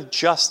act of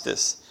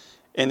justice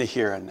in the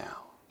here and now.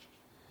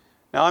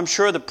 Now, I'm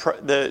sure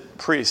the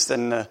priests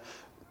and the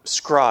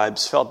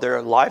scribes felt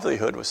their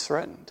livelihood was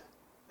threatened.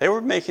 They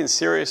were making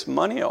serious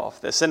money off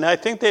this. And I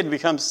think they'd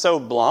become so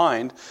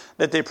blind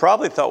that they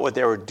probably thought what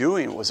they were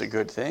doing was a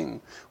good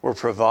thing. We're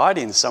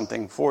providing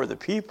something for the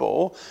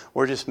people.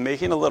 We're just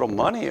making a little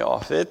money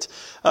off it.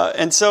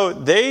 And so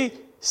they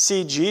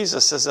see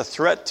Jesus as a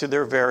threat to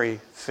their very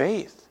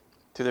faith,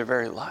 to their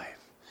very life.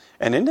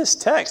 And in this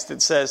text,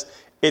 it says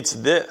it's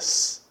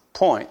this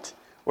point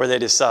where they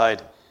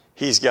decide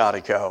he's got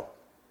to go.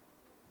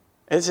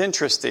 It's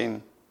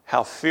interesting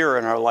how fear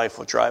in our life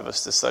will drive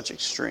us to such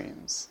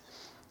extremes.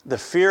 The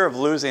fear of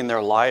losing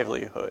their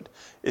livelihood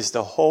is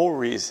the whole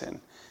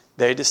reason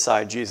they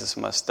decide Jesus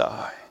must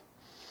die.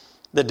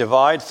 The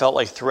divide felt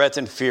like threat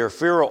and fear.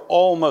 Fear will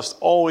almost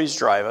always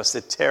drive us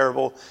to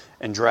terrible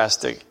and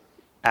drastic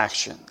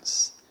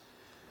actions.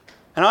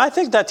 And I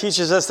think that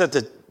teaches us that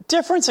the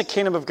difference the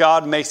kingdom of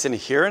God makes in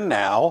here and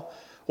now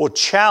will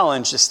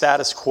challenge the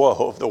status quo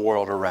of the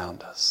world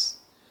around us.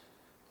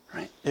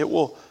 Right? It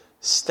will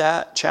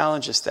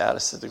challenge the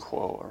status of the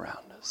quo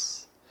around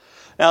us.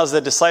 Now, as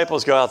the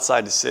disciples go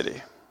outside the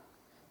city,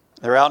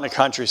 they're out in the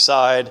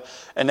countryside,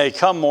 and they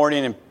come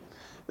morning, and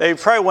they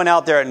probably went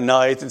out there at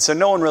night, and so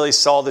no one really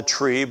saw the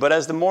tree. But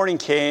as the morning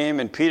came,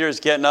 and Peter's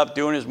getting up,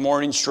 doing his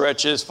morning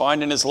stretches,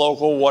 finding his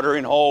local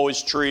watering hole,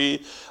 his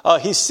tree,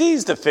 he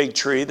sees the fig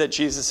tree that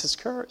Jesus has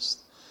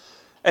cursed.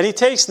 And he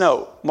takes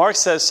note. Mark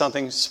says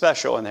something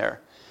special in there.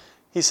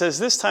 He says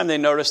this time they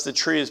noticed the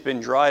tree has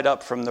been dried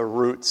up from the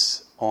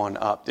roots on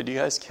up. Did you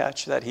guys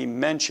catch that? He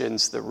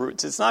mentions the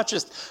roots. It's not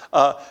just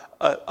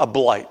a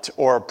blight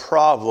or a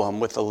problem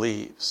with the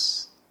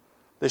leaves.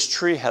 This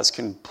tree has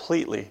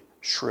completely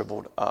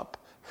shriveled up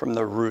from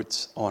the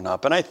roots on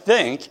up. And I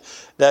think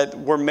that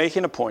we're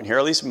making a point here,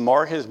 at least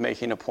Mark is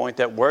making a point,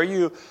 that where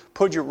you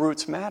put your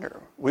roots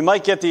matter. We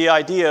might get the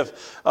idea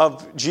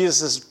of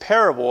Jesus'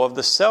 parable of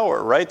the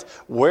sower, right?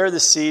 Where the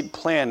seed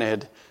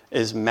planted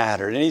is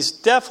mattered. And he's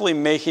definitely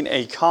making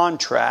a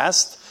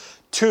contrast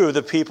to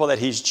the people that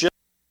he's just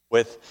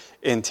with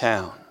in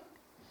town.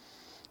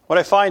 What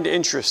I find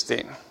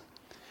interesting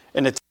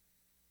in the text,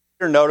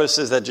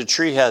 notices that the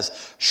tree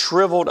has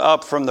shriveled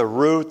up from the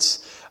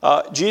roots.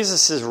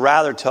 Jesus is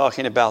rather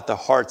talking about the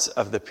hearts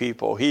of the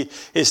people. He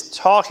is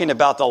talking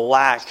about the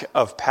lack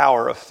of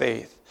power of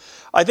faith.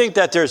 I think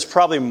that there's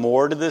probably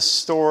more to this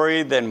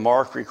story than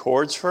Mark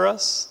records for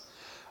us,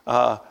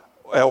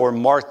 or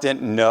Mark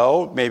didn't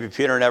know. Maybe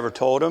Peter never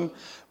told him.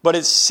 But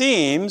it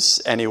seems,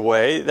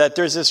 anyway, that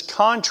there's this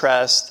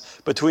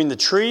contrast between the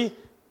tree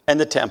and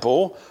the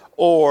temple,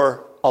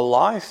 or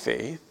alive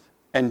faith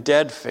and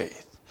dead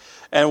faith.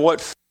 And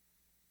what faith,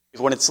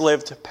 when it's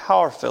lived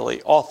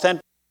powerfully,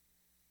 authentically,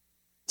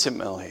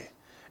 intimately.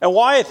 And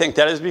why I think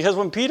that is because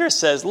when Peter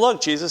says,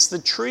 look, Jesus, the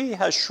tree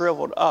has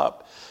shriveled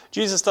up.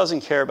 Jesus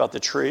doesn't care about the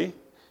tree.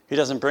 He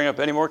doesn't bring up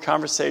any more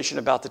conversation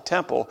about the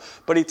temple.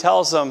 But he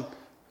tells them,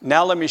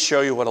 now let me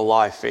show you what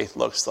alive faith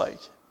looks like.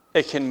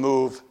 It can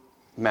move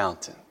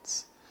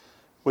mountains.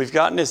 We've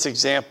gotten this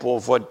example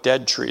of what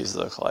dead trees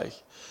look like.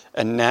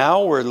 And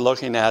now we're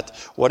looking at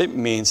what it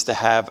means to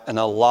have an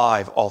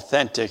alive,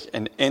 authentic,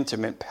 and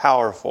intimate,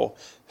 powerful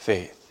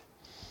faith.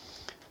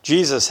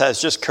 Jesus has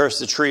just cursed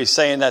the tree,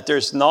 saying that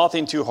there's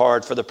nothing too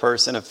hard for the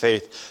person of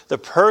faith. The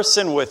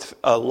person with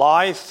a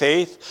live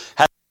faith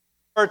has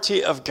the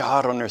authority of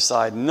God on their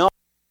side. Nothing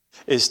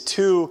is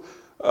too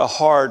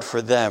hard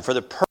for them, for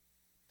the person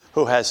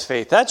who has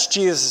faith. That's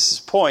Jesus'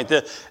 point,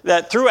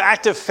 that through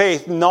active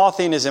faith,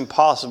 nothing is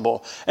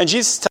impossible. And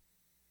Jesus tells them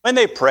when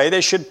they pray,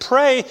 they should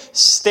pray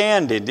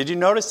standing. Did you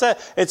notice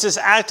that? It's this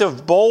act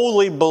of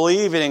boldly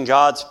believing in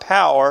God's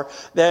power,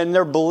 then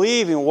they're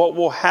believing what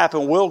will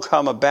happen will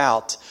come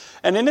about.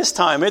 And in this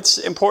time, it's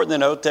important to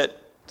note that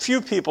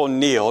few people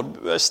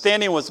kneeled.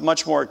 Standing was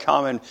much more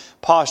common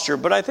posture,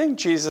 but I think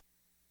Jesus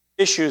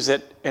issues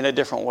it in a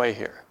different way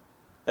here,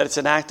 that it's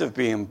an act of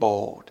being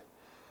bold.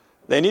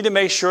 They need to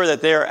make sure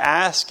that they are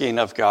asking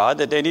of God,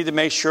 that they need to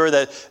make sure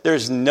that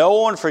there's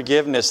no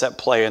unforgiveness at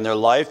play in their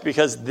life,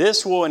 because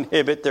this will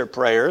inhibit their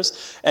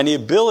prayers and the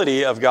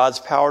ability of God's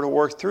power to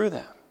work through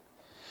them.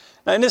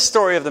 Now, in this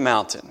story of the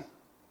mountain,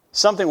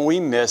 something we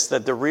missed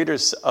that the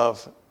readers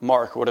of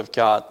Mark would have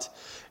got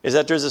is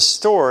that there's a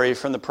story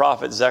from the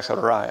prophet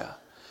Zechariah.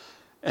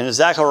 And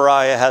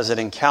Zechariah has an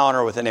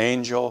encounter with an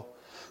angel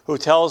who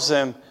tells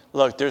him,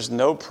 look, there's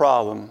no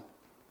problem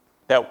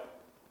that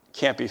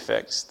can't be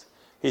fixed.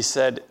 He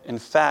said, in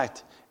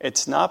fact,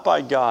 it's not by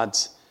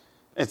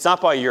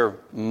your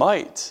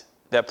might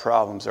that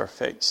problems are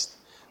fixed,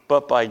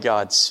 but by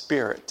God's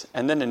Spirit.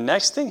 And then the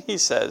next thing he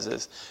says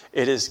is,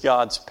 it is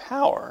God's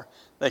power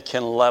that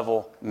can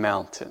level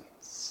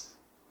mountains.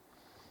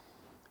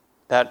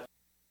 That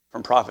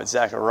from prophet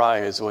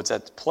Zechariah is what's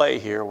at play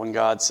here when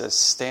God says,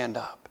 stand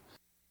up.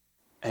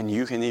 And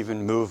you can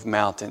even move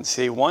mountains.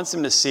 He wants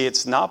them to see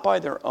it's not by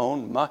their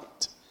own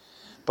might,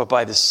 but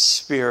by the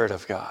Spirit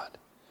of God.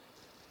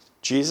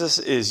 Jesus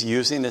is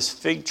using this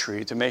fig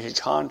tree to make a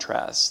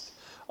contrast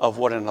of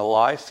what an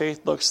alive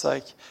faith looks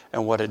like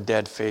and what a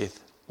dead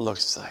faith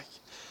looks like.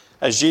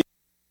 As Jesus,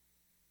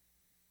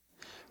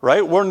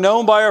 right? We're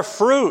known by our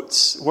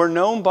fruits. We're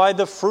known by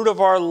the fruit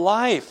of our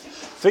life.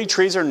 Fig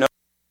trees are known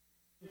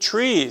by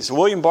trees.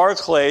 William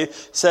Barclay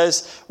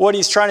says what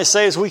he's trying to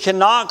say is we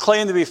cannot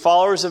claim to be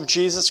followers of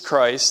Jesus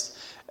Christ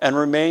and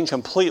remain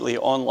completely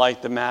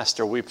unlike the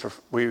master we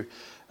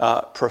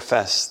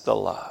profess the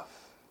love.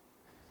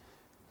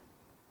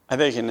 I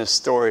think in this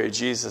story,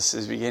 Jesus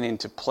is beginning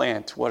to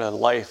plant what a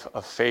life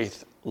of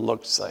faith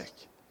looks like.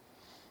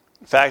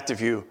 In fact, if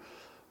you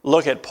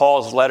look at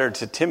Paul's letter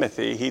to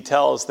Timothy, he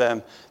tells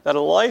them that a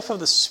life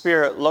of the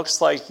Spirit looks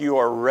like you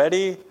are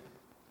ready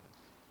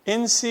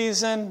in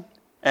season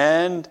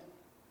and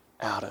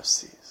out of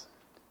season.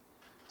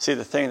 See,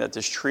 the thing that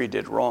this tree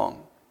did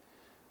wrong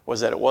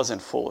was that it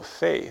wasn't full of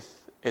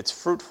faith, its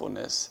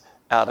fruitfulness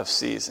out of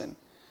season.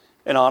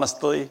 And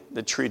honestly,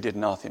 the tree did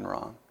nothing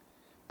wrong.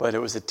 But it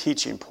was a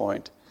teaching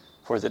point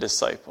for the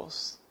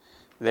disciples.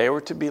 They were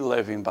to be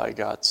living by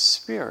God's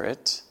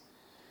Spirit,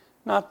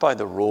 not by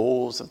the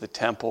rules of the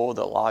temple,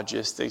 the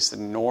logistics, the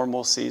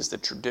normalcies, the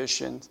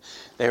traditions.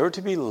 They were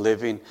to be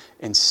living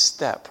in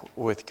step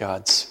with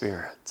God's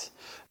Spirit.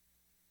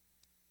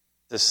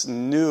 This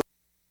new,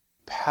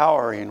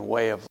 empowering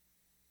way of life.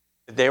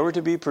 They were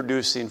to be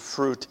producing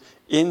fruit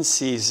in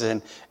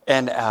season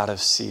and out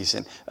of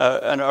season.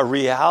 A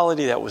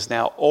reality that was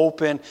now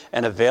open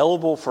and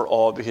available for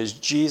all because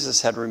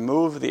Jesus had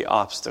removed the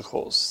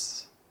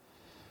obstacles.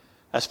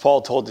 As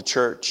Paul told the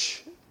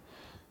church,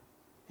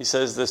 he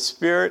says, the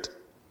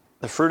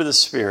fruit of the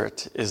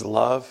Spirit is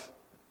love,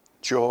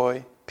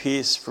 joy,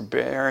 peace,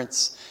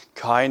 forbearance,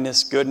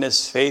 kindness,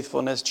 goodness,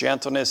 faithfulness,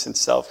 gentleness, and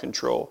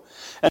self-control.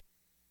 And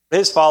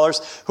his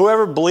followers,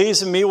 whoever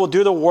believes in me will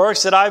do the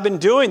works that I've been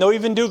doing. They'll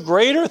even do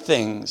greater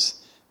things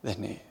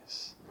than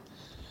these.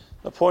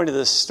 The point of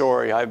this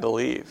story, I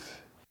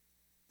believe,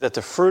 that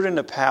the fruit and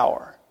the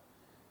power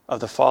of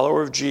the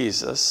follower of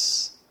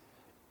Jesus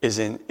is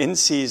in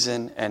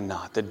season and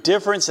not. The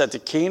difference that the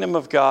kingdom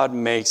of God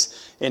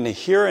makes in the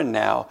here and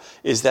now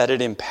is that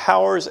it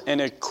empowers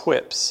and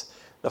equips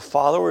the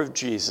follower of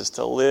Jesus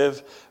to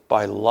live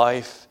by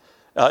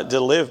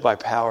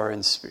power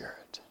and spirit.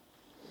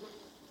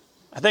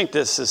 I think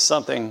this is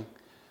something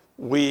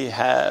we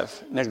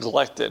have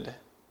neglected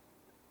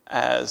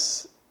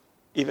as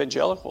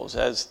evangelicals,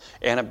 as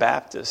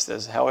Anabaptists,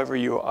 as however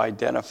you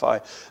identify.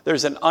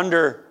 There's an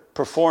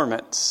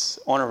underperformance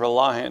on a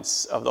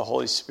reliance of the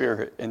Holy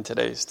Spirit in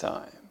today's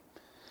time.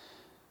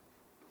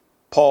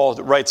 Paul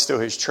writes to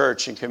his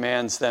church and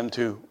commands them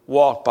to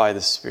walk by the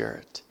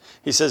Spirit.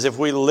 He says, if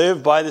we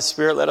live by the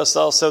Spirit, let us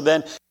also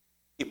then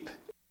keep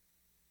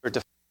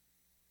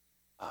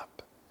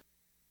up.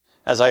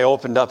 As I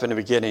opened up in the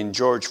beginning,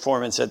 George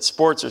Foreman said,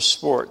 sports are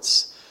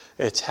sports.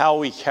 It's how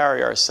we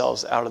carry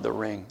ourselves out of the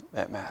ring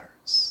that matters.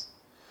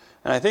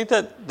 And I think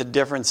that the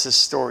difference this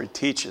story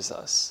teaches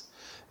us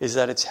is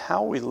that it's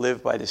how we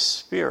live by the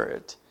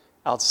Spirit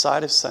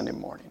outside of Sunday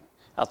morning,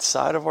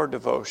 outside of our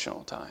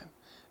devotional time,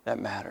 that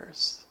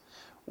matters.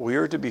 We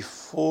are to be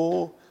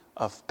full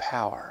of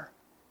power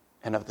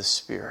and of the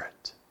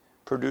Spirit,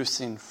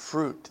 producing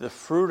fruit, the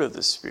fruit of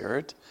the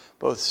Spirit,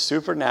 both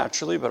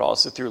supernaturally but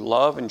also through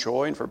love and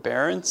joy and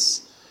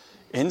forbearance,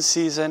 in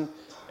season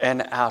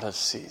and out of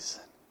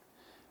season.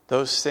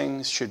 Those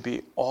things should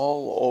be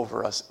all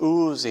over us,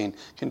 oozing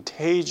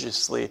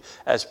contagiously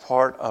as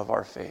part of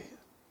our faith.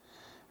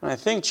 And I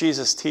think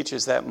Jesus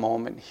teaches that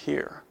moment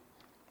here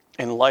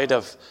in light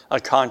of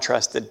a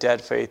contrast to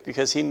dead faith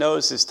because he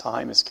knows his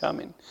time is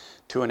coming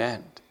to an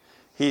end.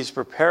 He's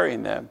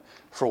preparing them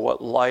for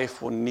what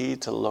life will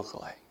need to look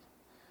like.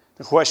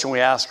 The question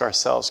we ask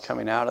ourselves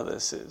coming out of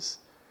this is,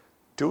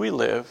 do we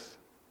live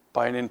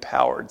by an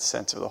empowered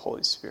sense of the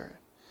Holy Spirit?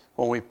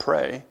 When we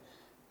pray,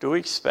 do we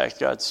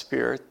expect God's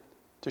Spirit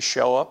to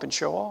show up and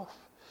show off?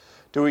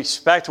 Do we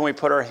expect when we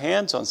put our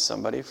hands on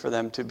somebody for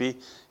them to be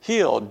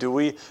healed? Do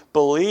we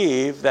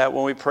believe that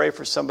when we pray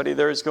for somebody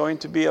there is going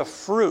to be a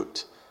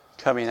fruit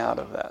coming out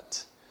of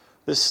that?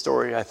 This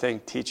story, I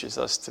think, teaches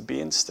us to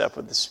be in step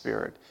with the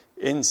Spirit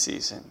in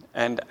season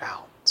and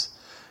out.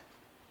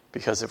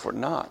 Because if we're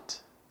not,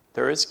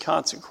 there is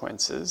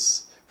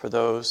consequences for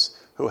those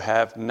who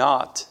have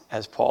not,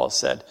 as Paul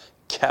said,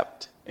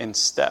 kept in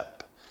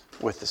step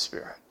with the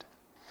Spirit.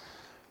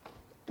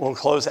 We'll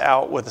close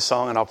out with a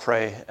song, and I'll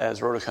pray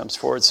as Rhoda comes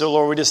forward. So,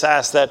 Lord, we just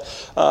ask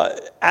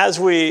that as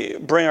we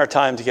bring our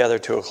time together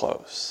to a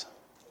close,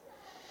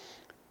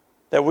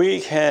 that we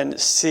can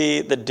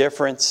see the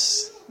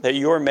difference that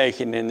you're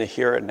making in the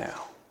here and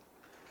now.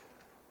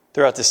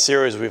 Throughout this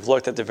series, we've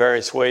looked at the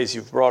various ways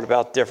you've brought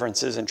about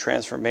differences and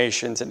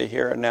transformations in the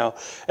here and now.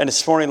 And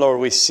this morning, Lord,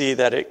 we see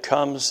that it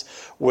comes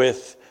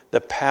with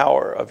the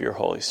power of your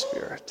Holy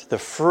Spirit, the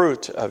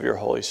fruit of your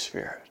Holy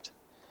Spirit.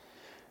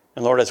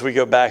 And Lord, as we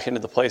go back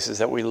into the places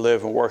that we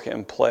live and work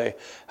and play,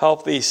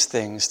 help these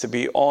things to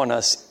be on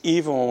us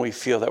even when we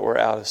feel that we're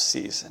out of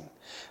season.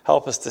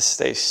 Help us to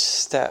stay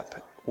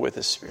step with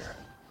the Spirit.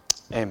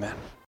 Amen.